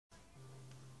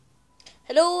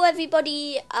Hello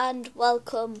everybody and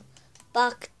welcome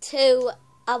back to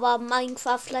our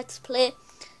Minecraft Let's Play.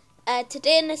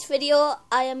 Today in this video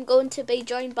I am going to be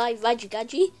joined by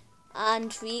Rajigaji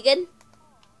and Regan.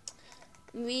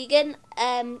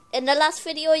 In the last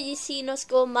video you seen us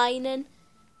go mining.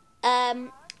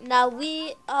 Now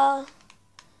we are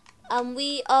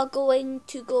going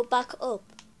to go back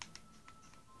up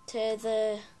to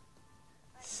the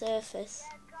surface.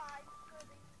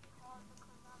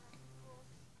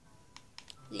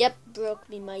 Yep, broke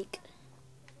me mic.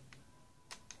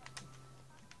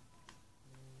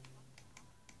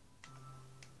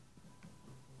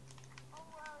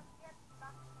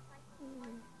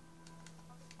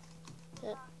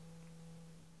 Yep.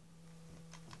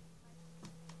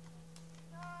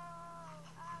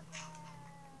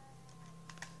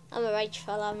 I'm a right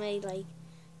fella, mate.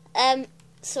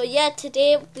 So yeah,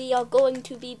 today we are going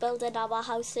to be building our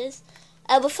houses.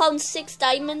 We found 6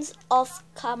 diamonds off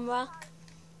camera.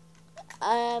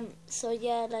 So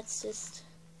yeah, let's just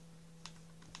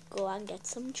go and get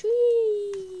some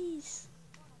trees.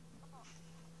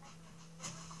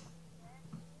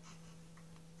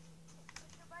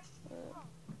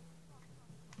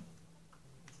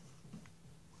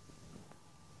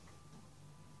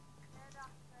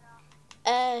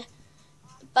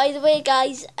 By the way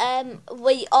guys,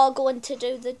 we are going to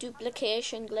do the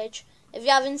duplication glitch. If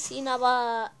you haven't seen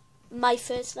my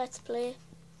first Let's Play,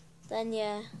 then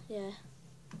yeah.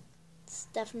 It's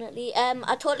definitely,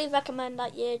 I totally recommend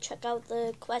that you check out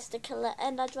the quest to kill the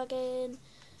Ender Dragon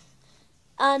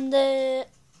and the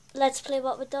Let's Play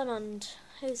what we've done. And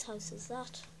whose house is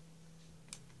that?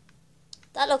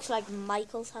 That looks like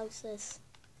Michael's house.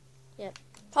 Yep,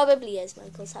 probably is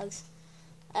Michael's house.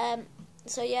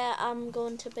 So yeah, I'm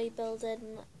going to be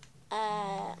building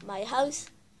my house.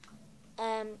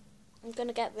 I'm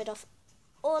gonna get rid of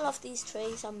all of these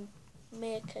trees and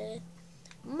make a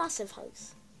massive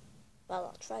house. Well,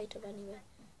 I'll try to anyway.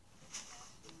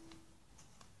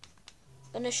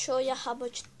 I'm gonna show you how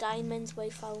much diamonds we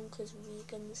found because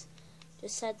Regan's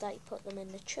just said that he put them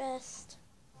in the chest.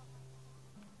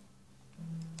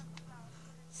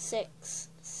 6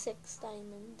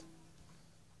 diamonds.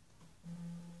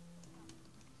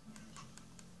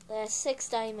 There's 6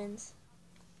 diamonds.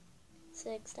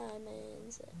 6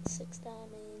 diamonds. 6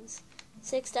 diamonds.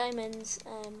 6 diamonds.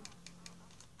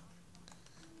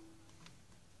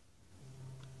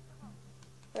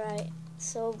 Right,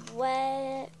 so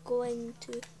we're going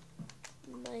to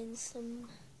mine some.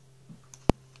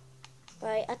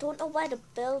 Right, I don't know where to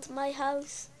build my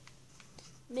house.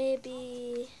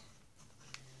 Maybe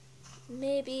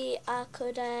I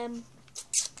could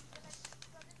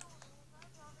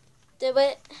do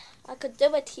it. I could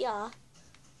do it here,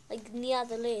 like near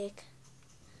the lake.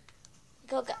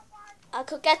 I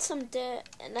could get some dirt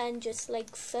and then just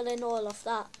like fill in all of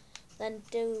that, then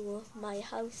do my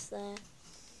house there.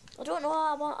 I don't know.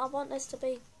 I want this to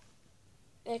be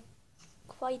a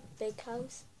quite big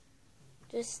house.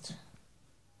 Just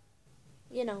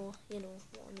you know what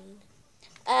I mean.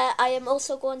 I am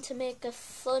also going to make a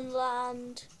fun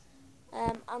land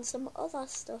and some other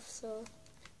stuff. So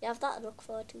you have that to look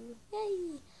forward to.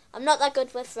 Yay! I'm not that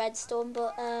good with redstone,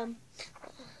 but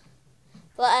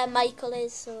Michael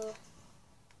is, so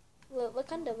we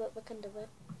can do it. We can do it.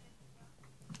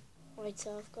 Right,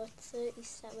 so I've got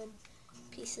 37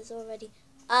 pieces already.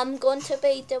 I'm going to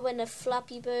be doing a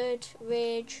Flappy Bird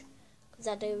rage because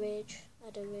I do rage.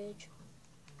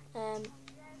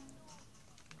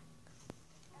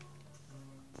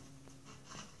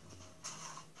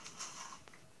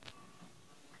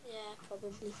 Yeah,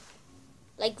 probably.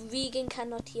 Like Regan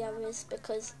cannot hear us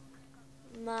because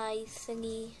my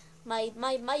thingy, my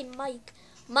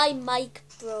mic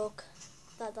broke.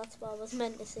 That's what I was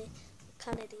meant to say. I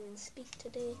cannot even speak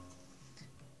today.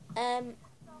 I'm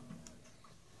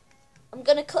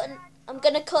gonna cut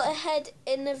ahead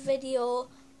in the video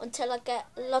until I get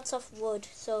lots of wood.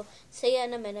 So see you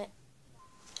in a minute.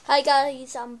 Hi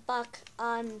guys, I'm back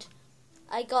and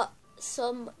I got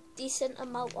some decent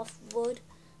amount of wood.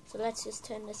 So let's just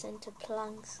turn this into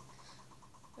planks.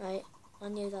 Right, I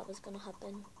knew that was gonna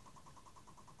happen.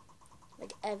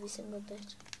 Like every single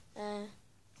bit. Well,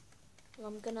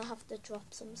 I'm gonna have to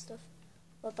drop some stuff.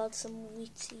 What about some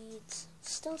wheat seeds?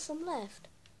 Still some left.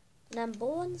 And then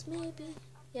bones maybe?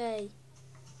 Yay.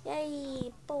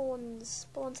 Yay, bones.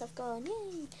 Bones have gone.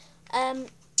 Yay.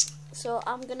 So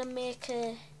I'm gonna make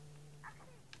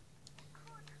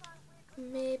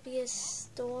maybe a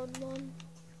stone one.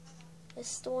 A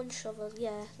stone shovel.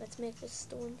 Yeah, let's make a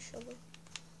stone shovel.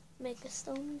 Make a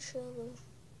stone shovel.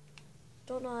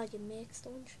 Don't know how you make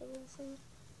stone shovels.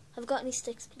 I've got any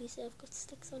sticks, please say I've got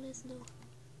sticks on his. No.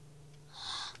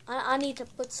 I need to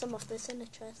put some of this in the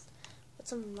chest. Put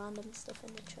some random stuff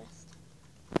in the chest.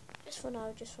 Just for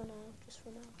now, just for now, just for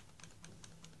now.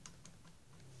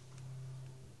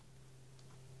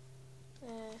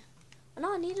 I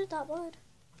know I needed that word.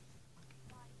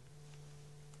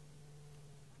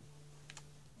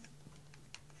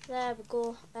 There we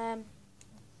go.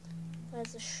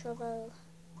 Where's the shovel?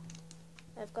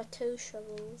 I've got 2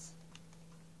 shovels.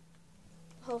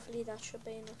 Hopefully that should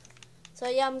be enough. So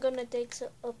yeah, I'm gonna dig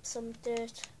up some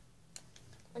dirt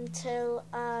until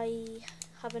I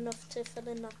have enough to fill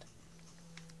in that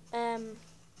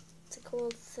it's a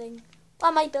cool thing.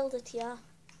 I might build it here.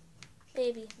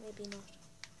 Maybe not.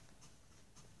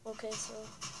 Okay, so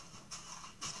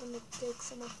I'm gonna dig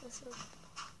some of this up.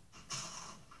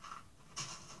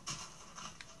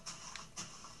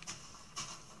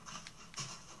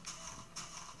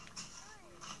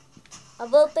 I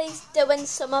will be doing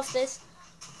some of this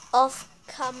off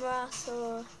camera,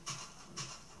 so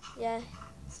yeah.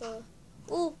 So,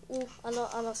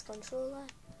 I lost control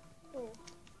there.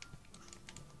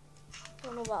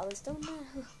 Don't know what I was doing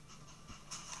there.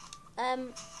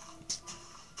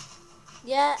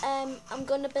 Yeah, I'm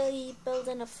gonna be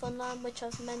building a fun line, which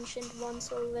I've mentioned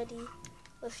once already.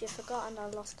 If you've forgotten, I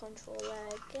lost control there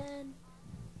again.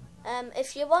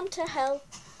 If you want to help,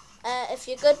 if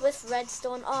you're good with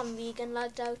redstone, I'm vegan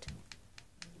lagged out.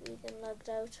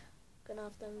 Gonna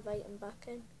have to invite him back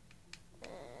in.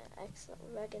 Excellent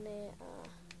Regane.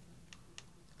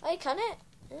 Oh, can it?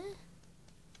 Yeah.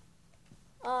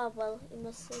 Oh well, he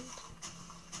mustn't.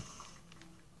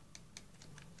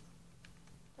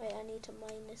 Right, I need to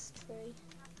mine this tree.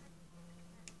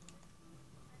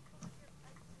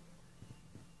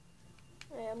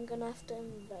 Right, I'm gonna have to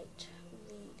invite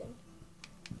vegan.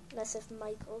 Unless if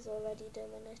Michael's already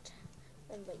doing it.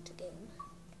 Invite again.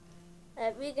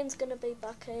 Vegan's gonna be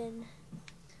back in.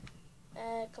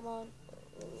 Come on.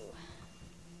 Ooh.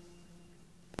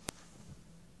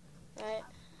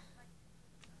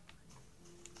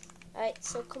 Right,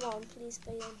 so come on, please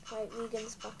be in. Right,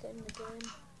 Vegan's back in the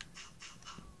game.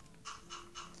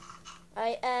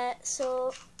 Right,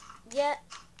 so yeah,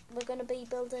 we're gonna be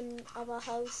building our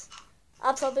house.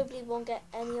 I probably won't get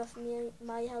any of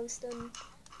my house done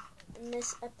in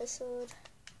this episode.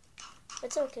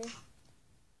 It's okay.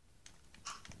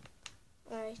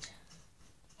 Right,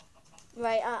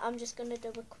 I'm just gonna do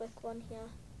a quick one here.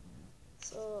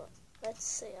 So let's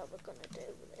see how we're gonna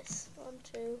do this. 1,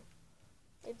 2,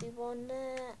 maybe 1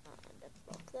 there and a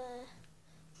block there.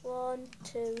 1,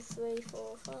 2, 3,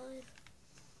 4, 5.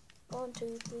 1,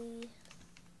 2, 3,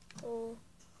 4,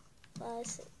 5,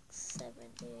 6, 7,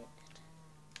 8.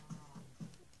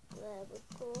 There we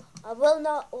go. I will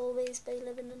not always be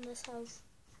living in this house,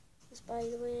 just by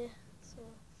the way.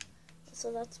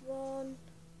 So that's 1,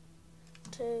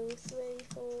 2, 3,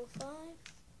 4, 5.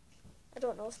 I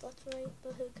don't know if that's right,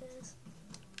 but who cares?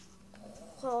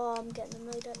 Oh, I'm getting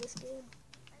annoyed at this game.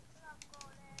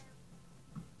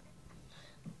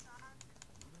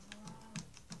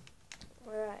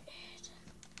 Right.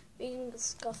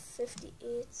 Vegan's got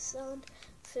 58 sound,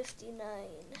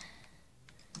 59.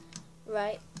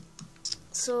 Right.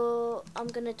 So I'm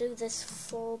gonna do this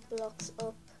 4 blocks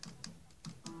up.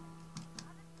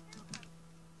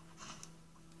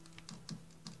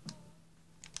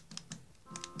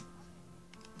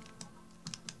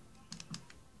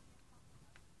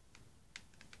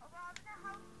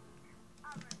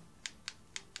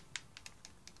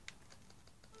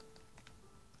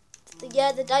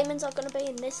 Yeah, the diamonds are going to be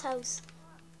in this house.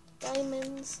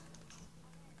 Diamonds.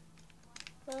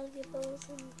 Valuables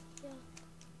and yeah.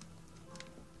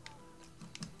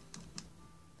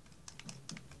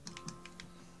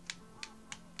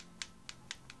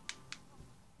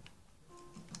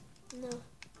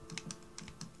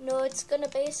 No, it's going to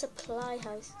be a supply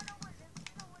house.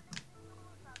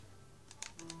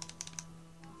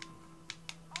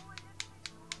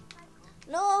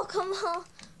 No, come on.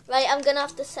 Right, I'm going to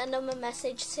have to send them a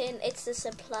message saying it's the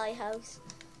supply house.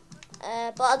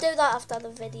 But I'll do that after the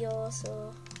video,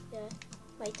 so yeah,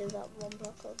 might do that 1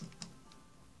 block up.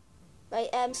 Right,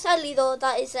 sadly though,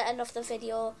 that is the end of the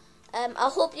video. I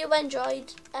hope you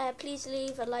enjoyed. Please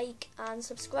leave a like and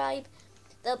subscribe.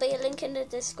 There'll be a link in the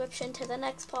description to the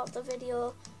next part of the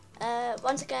video.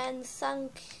 Once again,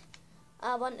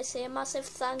 I want to say a massive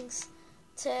thanks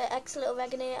to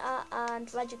XLittleReginator and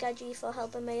Rajugaji for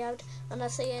helping me out, and I'll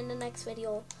see you in the next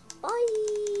video.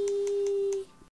 Bye!